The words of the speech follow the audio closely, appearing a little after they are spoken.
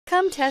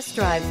Come test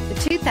drive the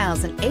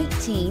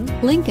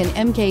 2018 Lincoln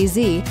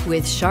MKZ.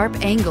 With sharp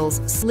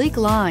angles, sleek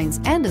lines,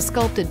 and a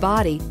sculpted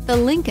body, the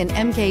Lincoln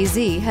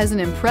MKZ has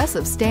an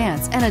impressive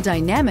stance and a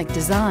dynamic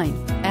design.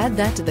 Add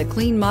that to the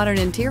clean, modern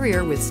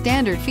interior with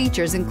standard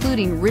features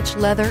including rich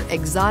leather,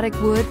 exotic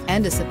wood,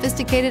 and a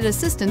sophisticated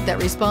assistant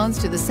that responds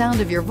to the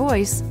sound of your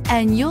voice,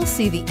 and you'll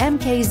see the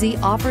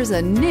MKZ offers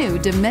a new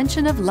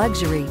dimension of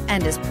luxury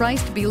and is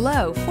priced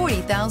below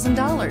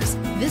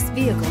 $40,000. This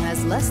vehicle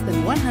has less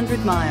than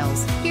 100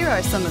 miles. Here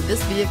are some of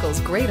this vehicle's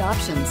great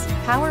options: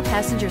 power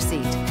passenger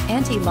seat,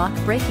 anti-lock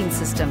braking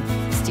system,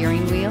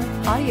 steering wheel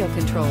audio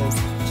controls,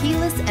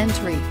 keyless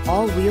entry,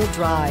 all-wheel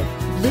drive,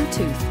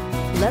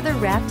 Bluetooth,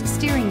 leather-wrapped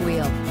steering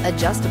wheel,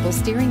 adjustable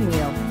steering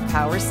wheel,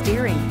 power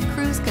steering,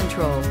 cruise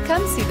control.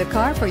 Come see the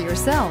car for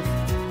yourself.